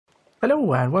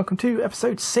Hello and welcome to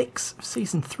episode 6 of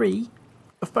season 3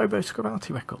 of Bobo's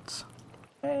Arty Records.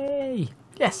 Hey!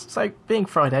 Yes, so being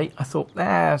Friday, I thought,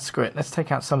 screw it, let's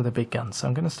take out some of the big guns. So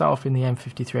I'm going to start off in the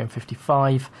M53,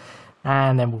 M55,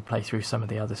 and then we'll play through some of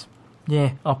the others.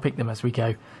 Yeah, I'll pick them as we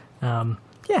go.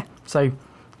 Yeah, so,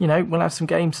 you know, we'll have some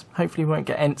games. Hopefully we won't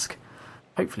get Ensk.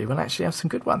 Hopefully we'll actually have some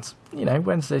good ones. You know,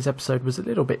 Wednesday's episode was a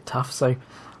little bit tough, so,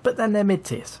 but then they're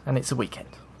mid-tiers, and it's a weekend.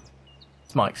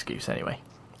 It's my excuse anyway.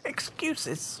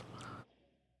 Excuses.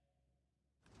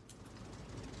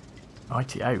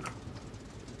 ITO.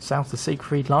 South of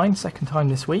Siegfried line, second time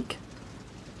this week.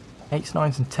 8s,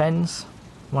 9s and 10s.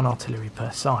 1 artillery per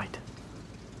side.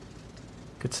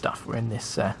 Good stuff. We're in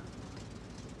this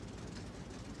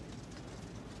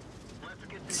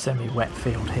semi-wet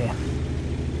field here.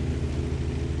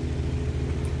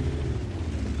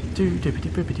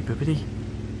 Do-dibbity-bibbity-bibbity.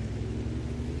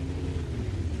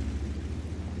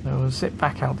 So we'll zip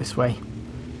back out this way.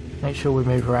 Make sure we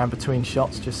move around between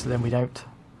shots just so then we don't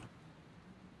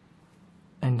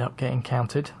end up getting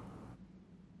countered.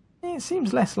 It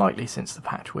seems less likely since the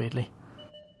patch, weirdly.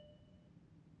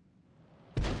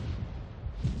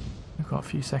 We've got a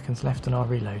few seconds left on our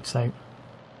reload, so I'm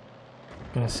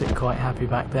going to sit quite happy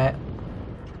back there.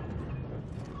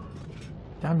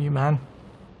 Damn you, man.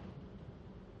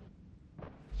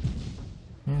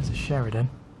 Here's a Sheridan.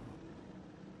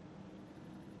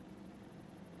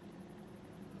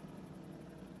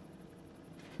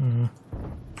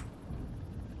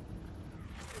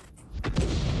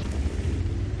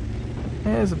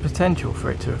 There's a potential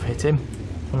for it to have hit him.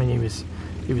 I mean, he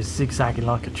was zigzagging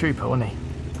like a trooper, wasn't he?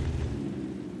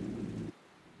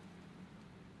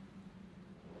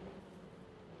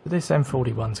 But this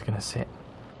M41's going to sit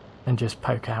and just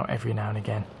poke out every now and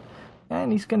again,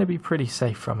 and he's going to be pretty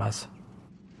safe from us.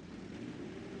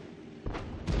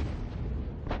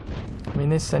 I mean,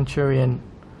 this Centurion,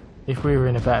 if we were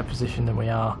in a better position than we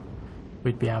are,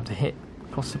 we'd be able to hit,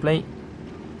 possibly.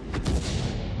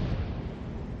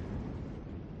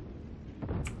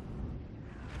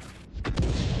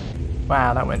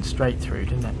 Wow, that went straight through,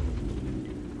 didn't it?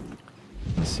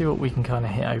 Let's see what we can kind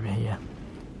of hit over here.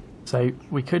 So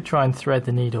we could try and thread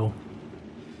the needle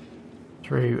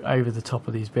through over the top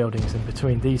of these buildings and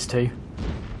between these two.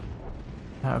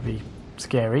 That would be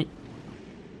scary.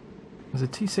 There's a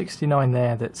T69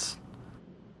 there that's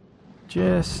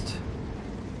just...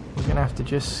 We're going to have to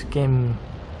just skim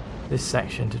this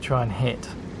section to try and hit.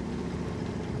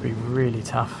 It'll be really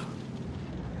tough.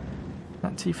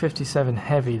 That T57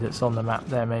 heavy that's on the map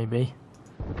there, maybe.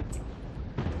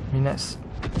 I mean, let's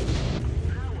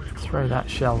throw that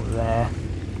shell there.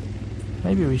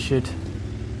 Maybe we should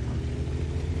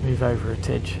move over a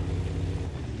tidge.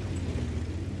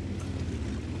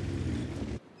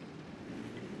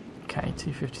 Okay,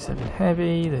 T57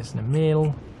 heavy, there's an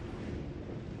Emil.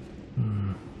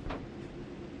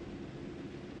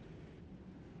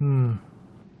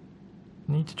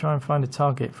 Need to try and find a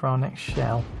target for our next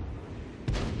shell.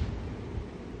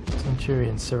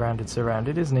 Centurion's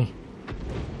surrounded, isn't he?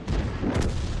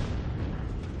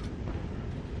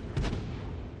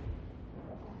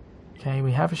 Okay,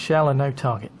 we have a shell and no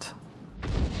target.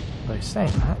 Although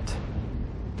saying that...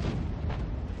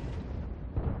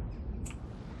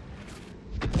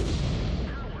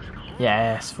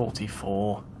 Yes,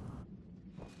 44.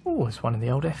 Oh, it's one of the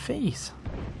old FVs.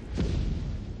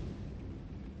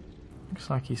 Looks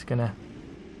like he's going to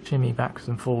shimmy backwards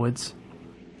and forwards.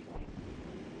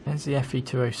 There's the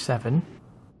Ep006.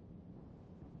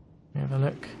 Have a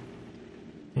look.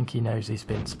 I think he knows he's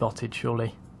been spotted,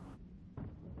 surely.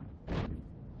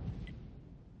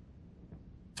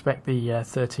 Expect the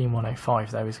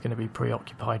 13105 though is going to be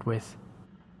preoccupied with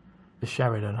the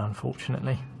Sheridan,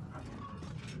 unfortunately.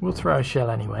 We'll throw a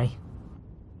shell anyway.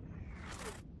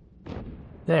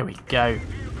 There we go.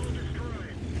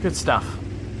 Good stuff.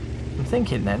 I'm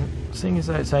thinking then, seeing as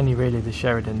though it's only really the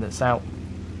Sheridan that's out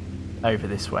over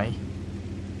this way,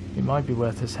 it might be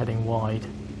worth us heading wide.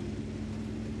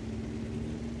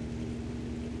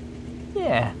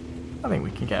 Yeah, I think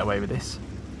we can get away with this.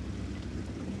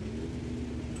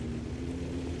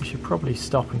 We should probably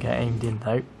stop and get aimed in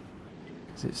though,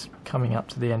 because it's coming up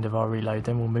to the end of our reload.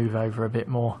 Then we'll move over a bit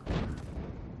more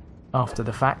after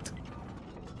the fact.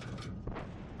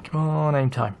 Come on, aim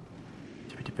time.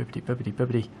 Bibbidi bibbidi bibbidi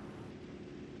bibbidi.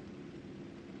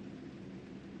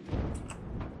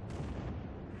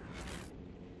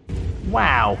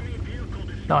 Wow!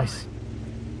 Nice.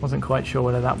 Wasn't quite sure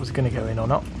whether that was going to go in or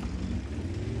not.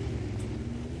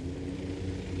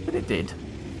 But it did.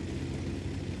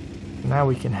 Now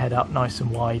we can head up nice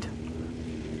and wide.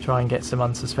 Try and get some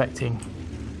unsuspecting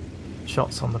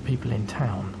shots on the people in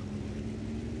town.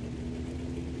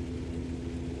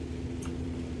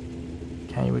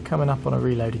 Okay, we're coming up on a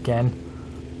reload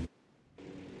again.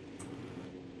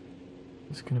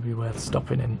 It's going to be worth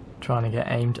stopping and trying to get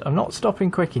aimed. I'm not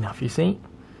stopping quick enough, you see,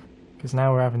 because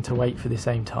now we're having to wait for this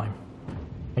aim time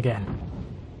again.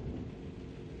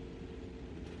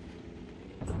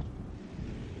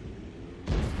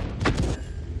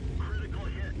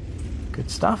 Good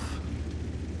stuff.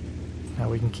 Now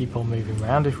we can keep on moving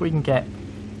around. If we can get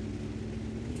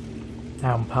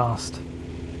down past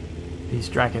these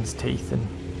dragon's teeth and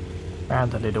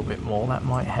round a little bit more, that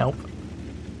might help.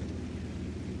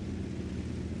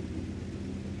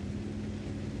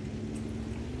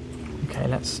 Okay,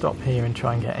 let's stop here and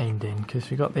try and get aimed in, because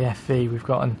we've got the FV, we've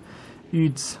got an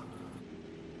UDS.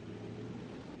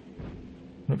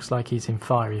 Looks like he's in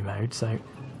fiery mode, so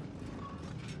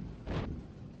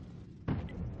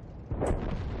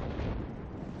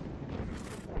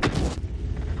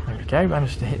there we go,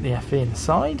 managed to hit the FV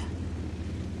inside.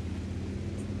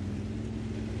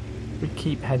 If we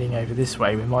keep heading over this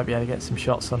way, we might be able to get some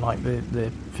shots on like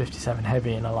the 57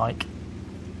 Heavy and the like.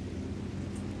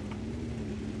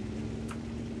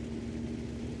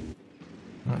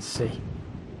 Let's see.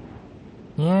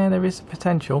 Yeah, there is a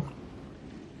potential,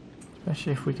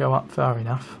 especially if we go up far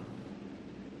enough.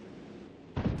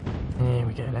 Here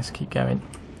we go, let's keep going.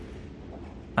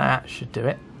 That should do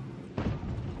it.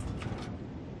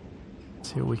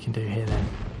 See what we can do here then.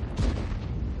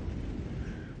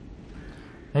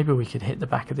 Maybe we could hit the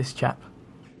back of this chap.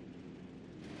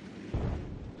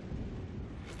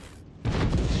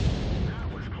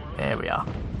 There we are.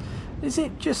 Is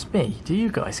it just me? Do you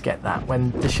guys get that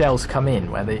when the shells come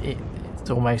in, where it's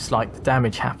almost like the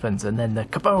damage happens and then the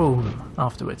kaboom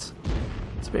afterwards?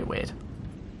 It's a bit weird.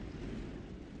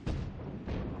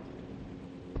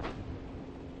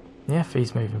 The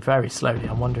FV's moving very slowly.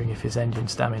 I'm wondering if his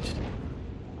engine's damaged.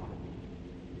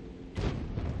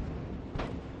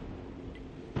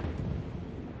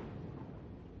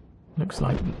 Looks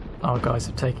like our guys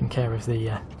have taken care of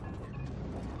the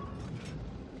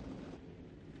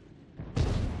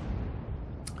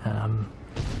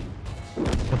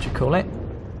what do you call it?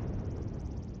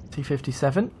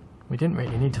 T-57. We didn't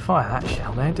really need to fire that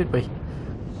shell there, did we?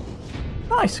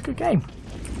 Nice, good game.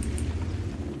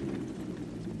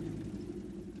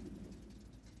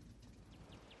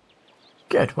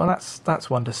 Good, well that's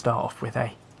one to start off with,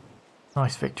 eh?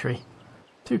 Nice victory.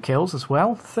 2 kills as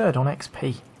well, 3rd on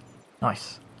XP.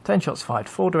 Nice. 10 shots fired,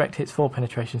 4 direct hits, 4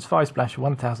 penetrations, 5 splash,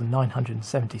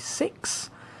 1,976.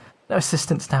 No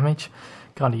assistance damage.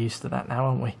 Kind of used to that now,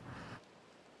 aren't we?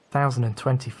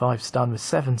 1,025 stun with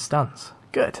 7 stuns.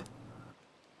 Good.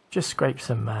 Just scrape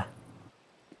some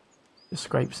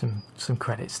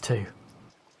credits too.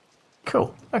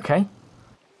 Cool. Okay.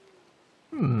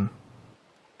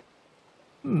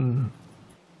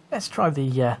 Let's try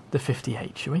the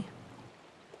 58, shall we?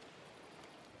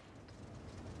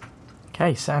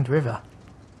 Okay, Sand River.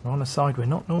 We're on a side we're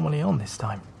not normally on this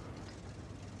time.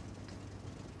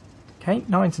 Okay,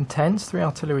 9s and 10s, 3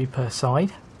 artillery per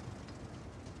side.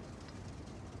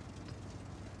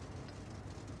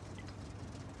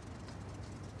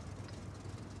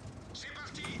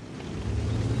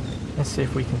 Let's see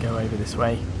if we can go over this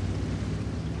way.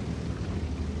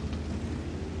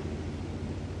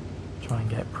 Try and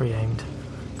get pre-aimed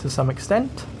to some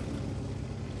extent.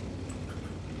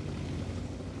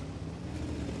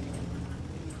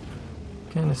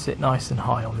 Gonna sit nice and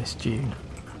high on this dune.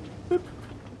 Boop.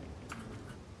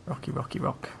 Rocky, rocky,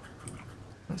 rock.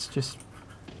 Let's just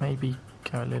maybe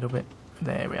go a little bit.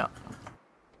 There we are.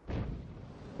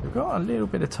 We've got a little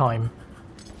bit of time.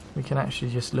 We can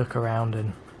actually just look around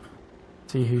and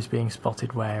see who's being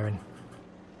spotted where and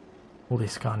all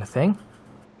this kind of thing.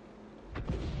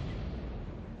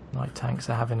 Light tanks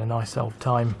are having a nice old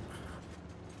time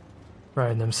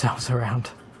throwing themselves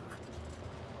around.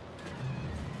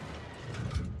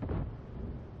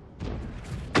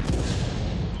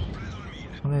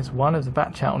 Well, there's one of the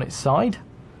bat chat on its side.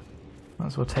 Might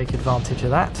as well take advantage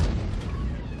of that.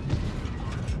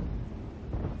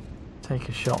 Take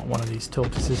a shot at one of these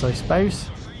tortoises, I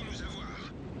suppose.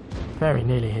 Very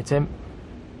nearly hit him.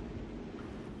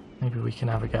 Maybe we can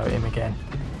have a go at him again.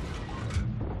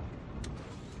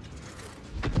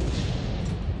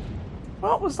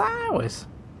 What was that ours?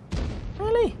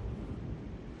 Really?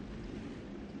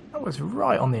 That was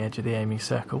right on the edge of the aiming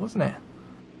circle, wasn't it?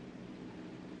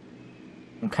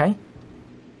 Okay.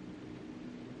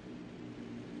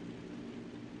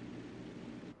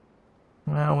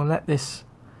 Well, we'll let this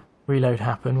reload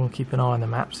happen. We'll keep an eye on the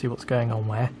map, see what's going on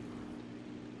where.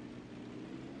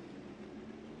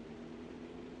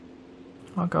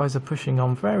 Our guys are pushing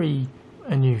on very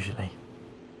unusually.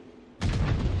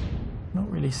 Not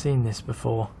really really seen this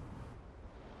before.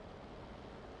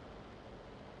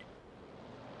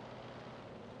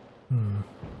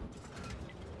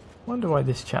 Wonder why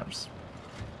this chap's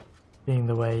being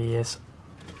the way he is.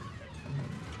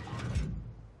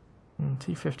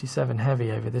 T57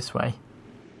 heavy over this way.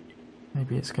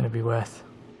 Maybe it's going to be worth.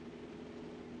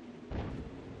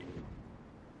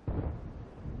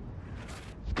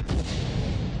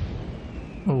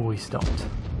 Oh, we stopped.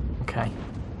 Okay.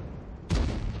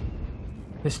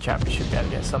 This chap should be able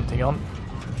to get something on.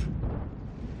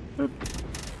 Oop.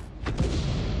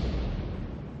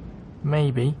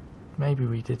 Maybe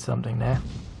we did something there.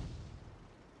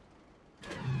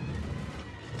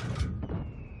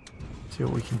 See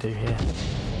what we can do here.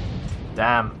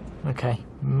 Damn. Okay.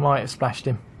 Might have splashed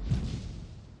him.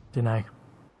 Dunno.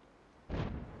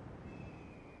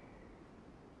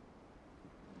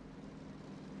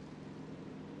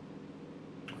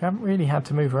 We haven't really had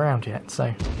to move around yet,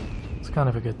 so it's kind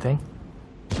of a good thing.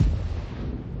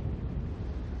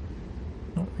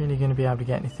 Not really going to be able to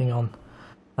get anything on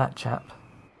that chap.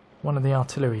 One of the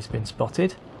artillery's been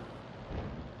spotted.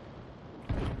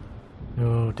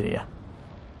 Oh dear.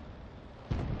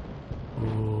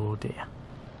 Oh dear.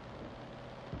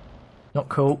 Not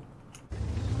cool.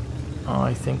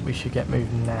 I think we should get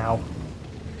moving now.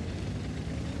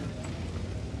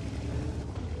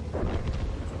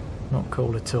 Not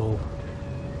cool at all.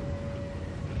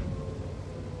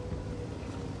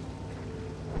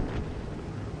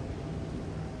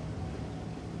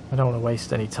 I don't want to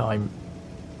waste any time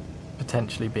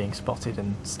potentially being spotted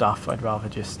and stuff. I'd rather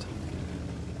just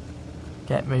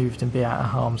get moved and be out of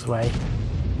harm's way.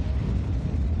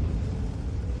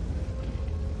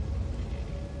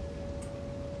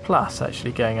 Plus,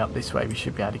 actually going up this way we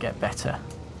should be able to get better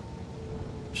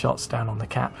shots down on the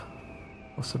cap,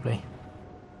 possibly.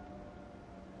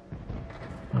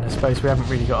 And I suppose we haven't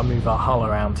really got to move our hull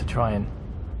around to try and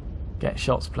get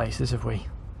shots places, have we?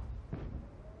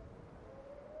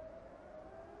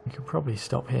 We could probably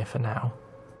stop here for now.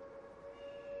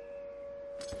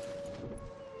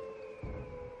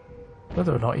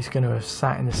 Whether or not he's going to have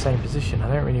sat in the same position,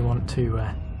 I don't really want to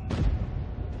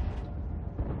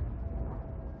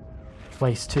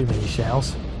waste too many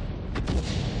shells.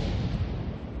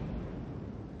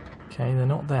 Okay, they're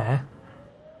not there.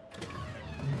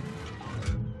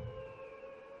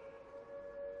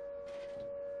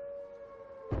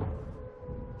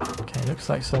 Okay, looks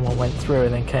like someone went through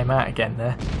and then came out again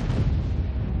there.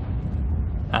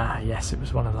 Ah, yes, it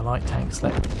was one of the light tanks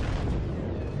there.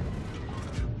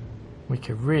 We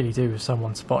could really do with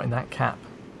someone spotting that cap.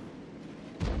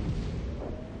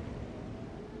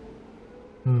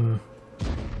 There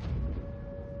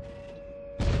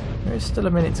is still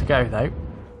a minute to go though.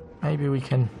 Maybe we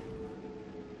can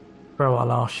throw our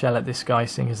last shell at this guy,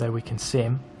 seeing as though we can see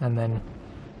him, and then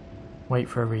wait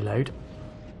for a reload.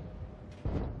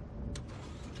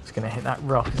 It's going to hit that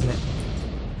rock, isn't it?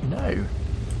 No.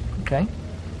 Okay.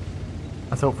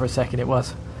 I thought for a second it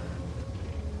was.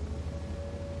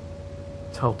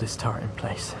 Let's hold this turret in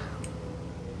place.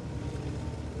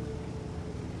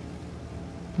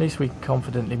 At least we can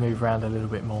confidently move around a little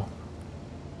bit more.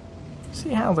 See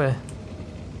how the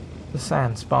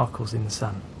sand sparkles in the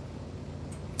sun.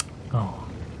 Oh.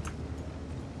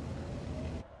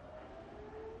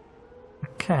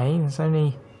 Okay, there's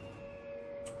only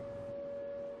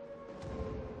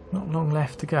not long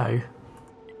left to go.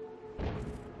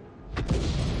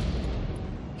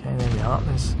 Okay, there we are.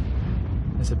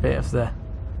 There's a bit of the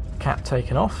cap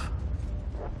taken off.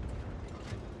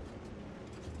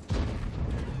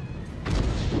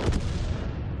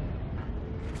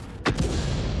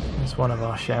 There's one of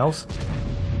our shells.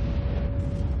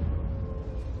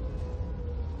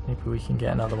 Maybe we can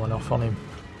get another one off on him.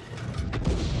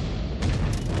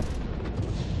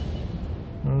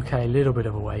 Okay, a little bit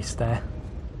of a waste there.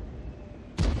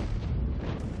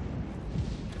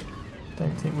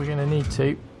 Don't think we're going to need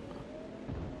to.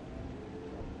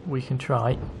 We can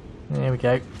try. There we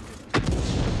go.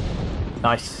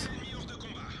 Nice.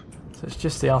 So it's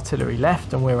just the artillery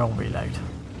left and we're on reload.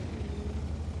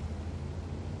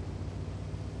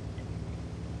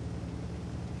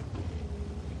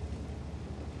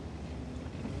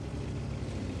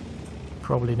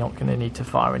 Probably not going to need to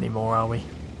fire anymore, are we?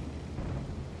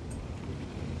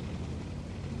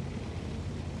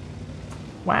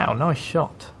 Wow, nice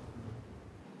shot.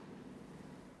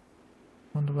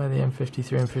 Wonder where the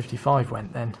M53 and 55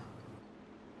 went then.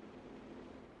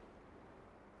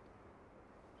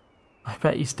 I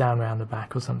bet he's down round the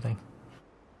back or something.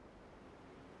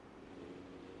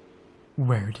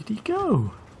 Where did he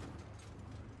go?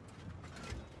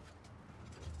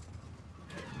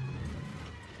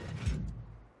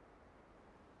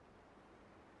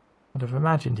 I'd have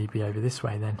imagined he'd be over this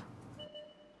way then.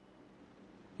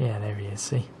 Yeah, there he is,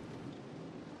 see?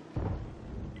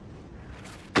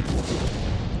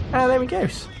 Ah, there he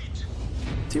goes.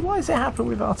 See, why does it happen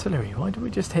with artillery? Why do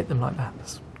we just hit them like that?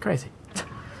 That's crazy.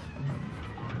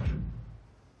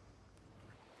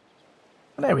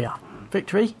 Well, there we are.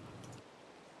 Victory.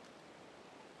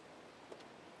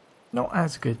 Not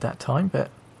as good that time,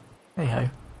 but hey-ho.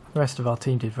 The rest of our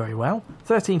team did very well.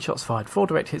 13 shots fired, 4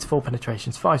 direct hits, 4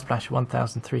 penetrations, 5 splash,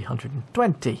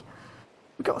 1,320.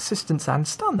 We got assistance and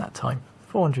stun that time.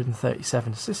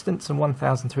 437 assistance and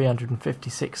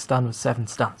 1,356 stun with 7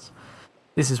 stuns.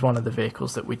 This is one of the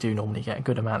vehicles that we do normally get a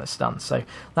good amount of stuns, so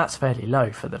that's fairly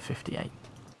low for the 58.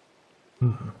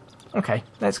 Okay,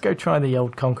 let's go try the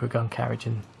old Conqueror gun carriage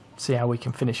and see how we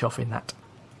can finish off in that.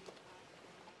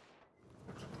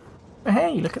 Oh,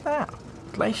 hey, look at that.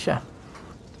 Glacier.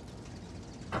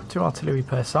 2 artillery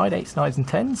per side, 8s, 9s and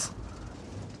 10s.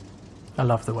 I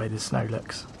love the way the snow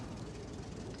looks.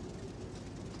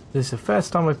 This is the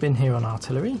first time we've been here on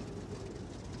artillery.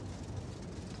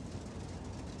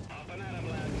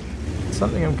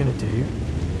 Something I'm going to do,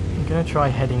 I'm going to try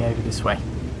heading over this way.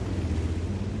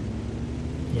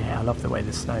 Yeah, I love the way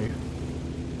the snow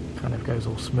kind of goes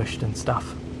all smushed and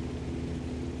stuff.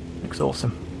 Looks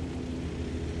awesome.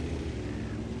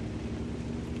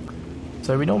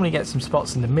 So we normally get some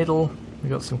spots in the middle. We've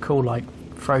got some cool like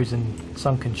frozen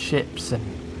sunken ships and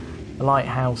a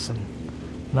lighthouse and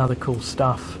other cool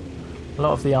stuff. A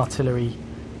lot of the artillery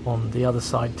on the other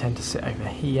side tend to sit over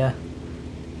here.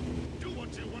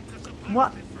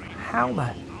 What? How the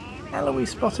hell are we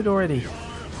spotted already?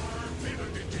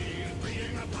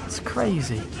 It's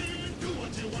crazy.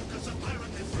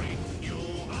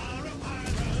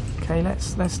 Okay,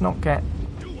 let's not get...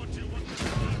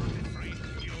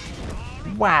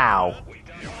 Wow!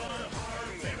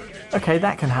 Okay,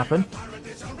 that can happen.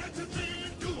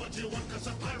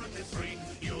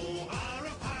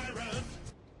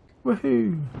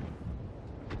 Woohoo!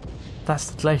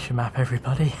 That's the glacier map,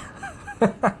 everybody.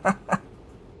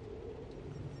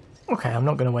 Okay, I'm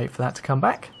not going to wait for that to come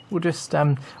back. We'll just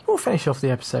we'll finish off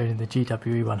the episode in the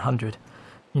GWE 100.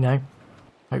 You know,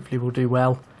 hopefully we'll do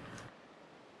well,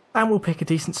 and we'll pick a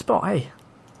decent spot. Hey,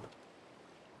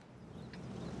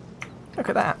 look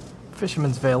at that,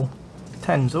 Fishermansville,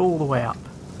 10s all the way up,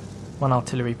 1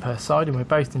 artillery per side, and we're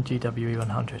both in GWE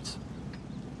 100s.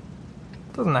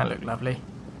 Doesn't that look lovely?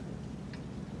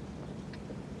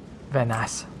 Very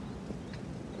nice.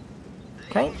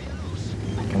 Okay,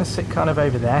 I'm going to sit kind of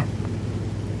over there.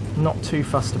 Not too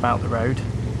fussed about the road.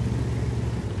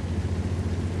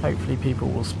 Hopefully people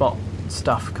will spot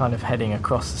stuff kind of heading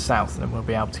across the south and then we'll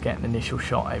be able to get an initial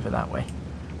shot over that way.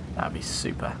 That'd be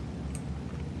super.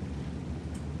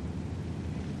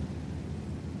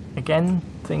 Again,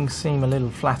 things seem a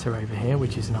little flatter over here,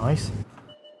 which is nice.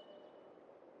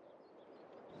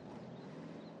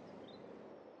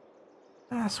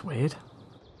 That's weird.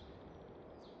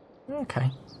 Okay.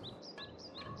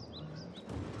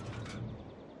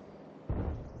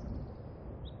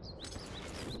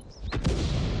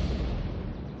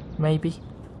 Maybe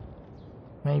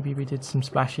we did some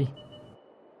splashy.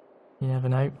 You never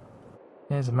know.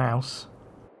 There's a mouse.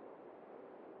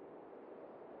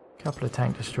 A couple of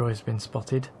tank destroyers have been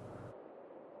spotted.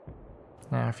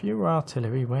 Now, if you were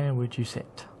artillery, where would you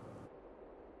sit?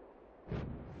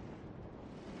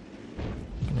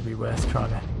 Going to be worth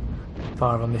trying to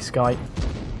fire on this guy. I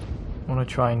want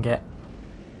to try and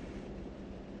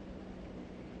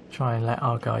let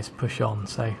our guys push on,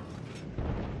 so...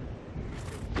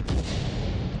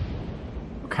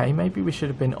 Okay, maybe we should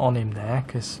have been on him there,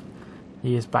 because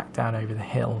he is back down over the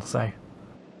hill, so...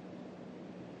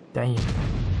 Damn.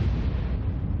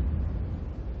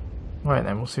 Right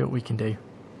then, we'll see what we can do.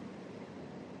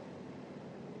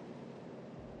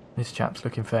 This chap's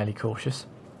looking fairly cautious.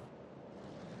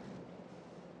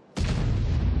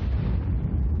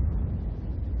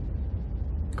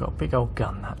 Got a big old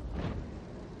gun, that.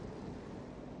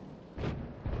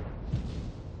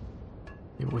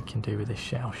 See what we can do with this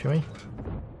shell, shall we?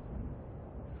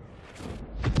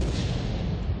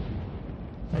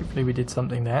 Hopefully we did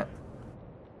something there.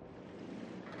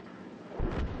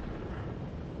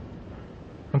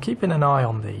 I'm keeping an eye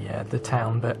on the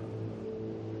town, but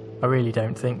I really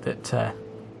don't think that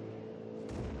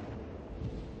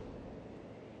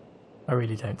we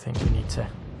need to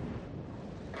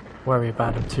worry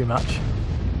about them too much.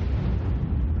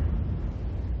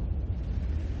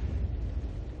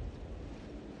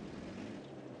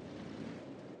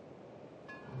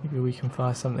 Maybe we can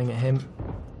fire something at him.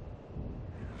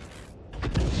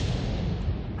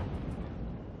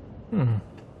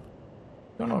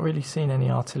 I've not really seen any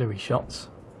artillery shots.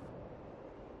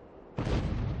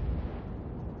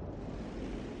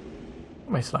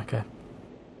 Almost like a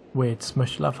weird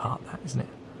smush love heart, that, isn't it?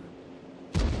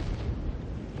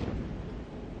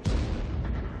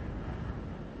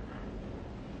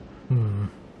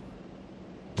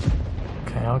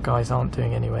 Okay, our guys aren't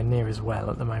doing anywhere near as well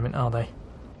at the moment, are they?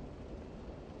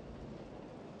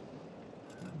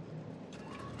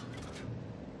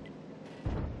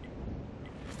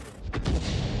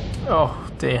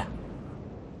 Oh dear.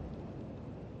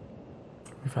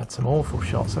 We've had some awful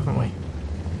shots, haven't we?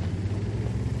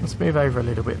 Let's move over a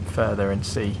little bit further and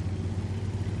see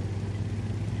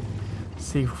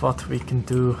what we can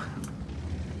do.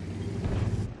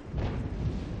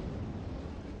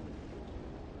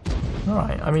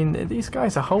 Alright, I mean, these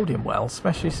guys are holding well,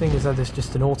 especially seeing as though there's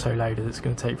just an autoloader that's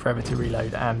going to take forever to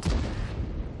reload and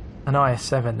an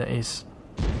IS-7 that is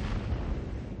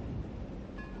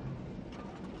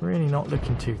really not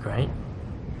looking too great.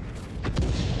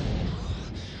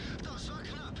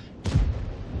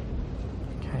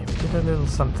 Okay, we did a little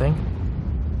something.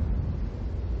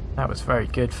 That was very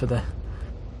good for the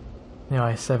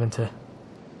IS-7 to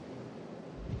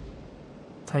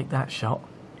take that shot.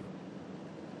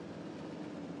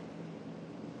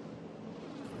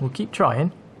 We'll keep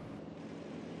trying.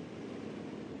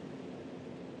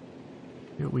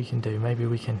 See what we can do. Maybe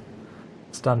we can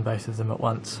stun both of them at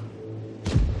once.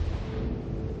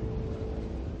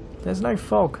 There's no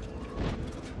fog.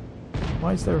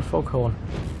 Why is there a foghorn?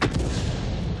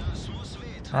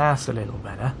 That's a little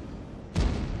better.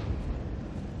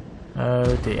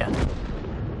 Oh dear.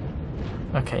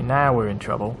 Okay, now we're in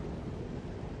trouble.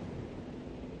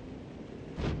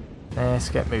 Let's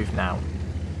get moved now.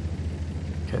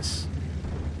 Because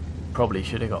probably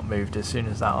should have got moved as soon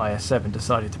as that IS-7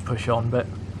 decided to push on, but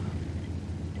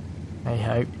hey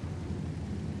ho.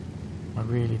 I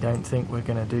really don't think we're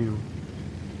going to do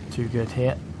too good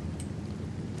here.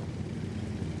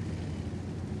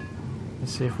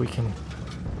 Let's see if we can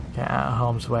get out of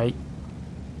harm's way.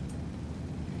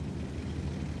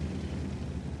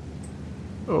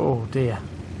 Oh dear.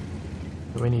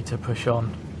 We need to push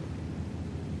on.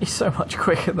 He's so much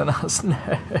quicker than us. No.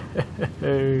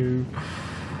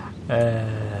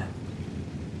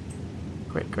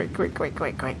 Quick.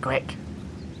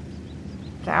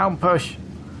 Down, push.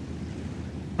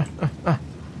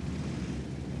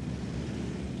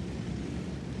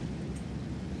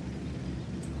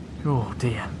 Oh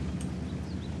dear.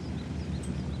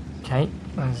 Okay,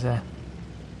 there's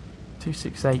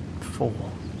 2684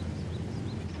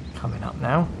 coming up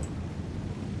now.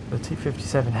 The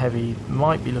T-57 Heavy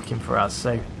might be looking for us,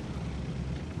 so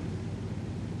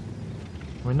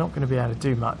we're not going to be able to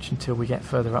do much until we get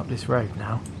further up this road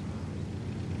now.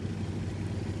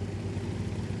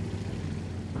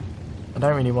 I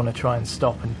don't really want to try and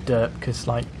stop and dirt, because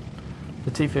like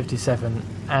the T-57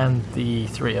 and the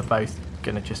E3 are both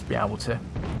going to just be able to...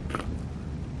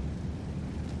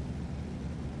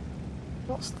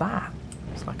 What's that?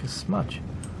 It's like a smudge.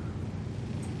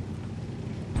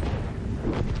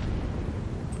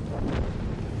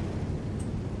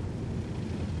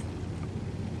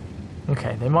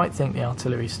 Okay, they might think the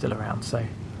artillery's still around, so...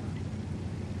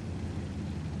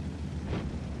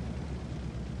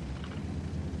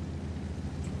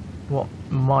 What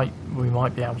we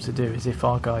might be able to do is if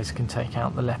our guys can take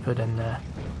out the Leopard and the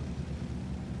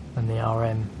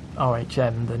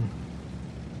RHM, then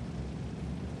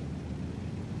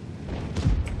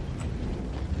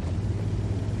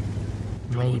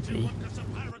maybe.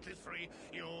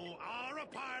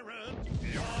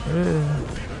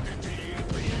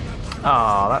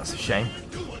 Ah, that's a shame.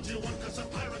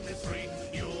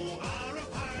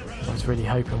 I was really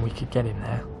hoping we could get in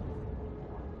there.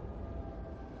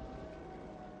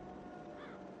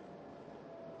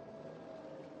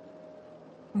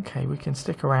 Okay, we can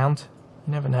stick around.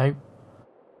 You never know.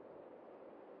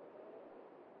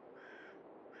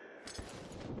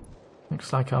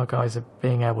 Looks like our guys are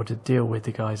being able to deal with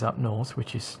the guys up north,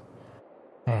 which is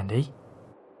handy.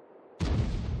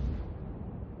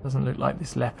 Doesn't look like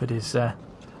this Leopard is going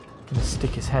to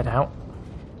stick his head out.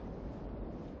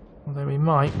 Although we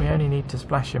might. We only need to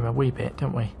splash him a wee bit,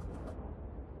 don't we?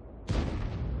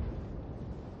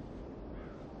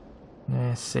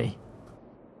 Let's see.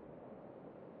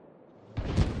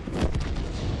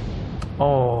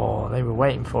 Oh, they were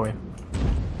waiting for him.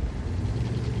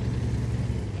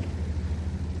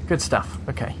 Good stuff.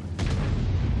 Okay.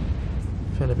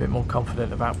 Feel a bit more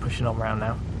confident about pushing on round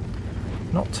now.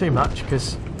 Not too much,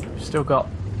 because we've still got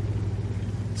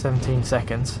 17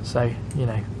 seconds, so, you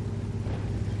know.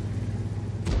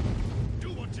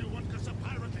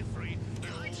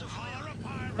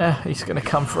 He's going to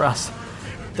come for us.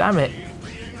 Damn it.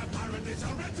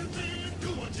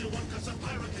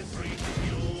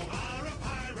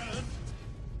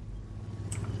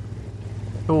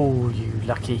 Oh, you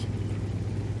lucky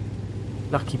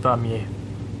bum, you.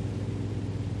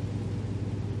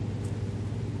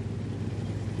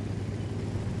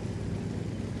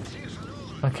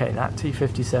 Okay, that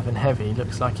T-57 Heavy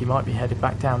looks like he might be headed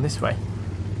back down this way.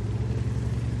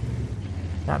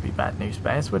 That'd be bad news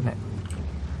bears, wouldn't it?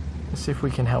 Let's see if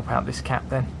we can help out this cap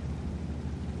then.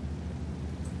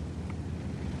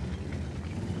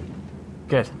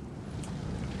 Good.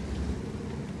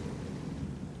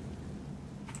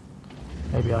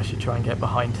 Maybe I should try and get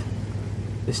behind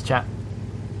this chap.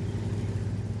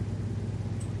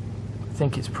 I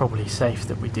think it's probably safe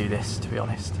that we do this, to be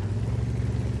honest.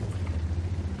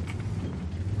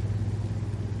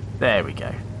 There we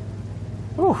go.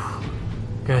 Ooh,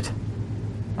 good.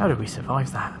 How did we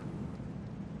survive that?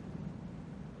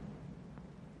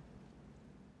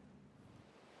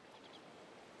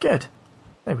 Good.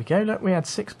 There we go. Look, we had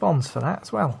 6 bombs for that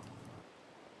as well.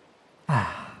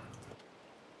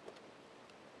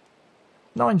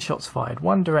 9 shots fired,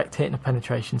 1 direct hit and a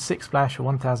penetration, 6 splash for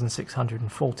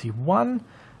 1,641.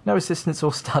 No assistance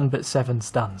or stun, but 7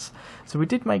 stuns. So we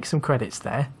did make some credits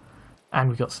there, and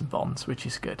we got some bombs, which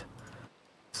is good.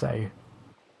 So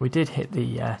we did hit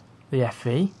the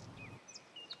FV.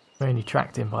 We only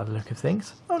tracked him by the look of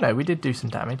things. Oh no, we did do some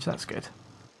damage. That's good.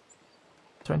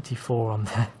 24 on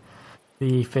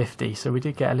the E50, so we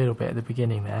did get a little bit at the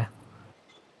beginning there.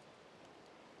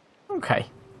 Okay,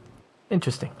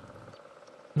 interesting.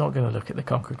 Not going to look at the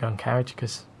Conqueror gun carriage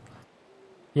because,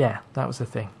 yeah, that was the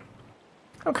thing.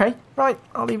 Okay, right,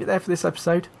 I'll leave it there for this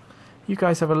episode. You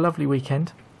guys have a lovely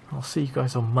weekend. I'll see you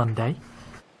guys on Monday.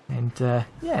 And,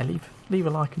 yeah, leave a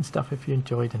like and stuff if you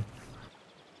enjoyed. And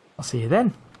I'll see you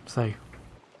then. So,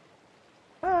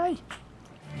 bye.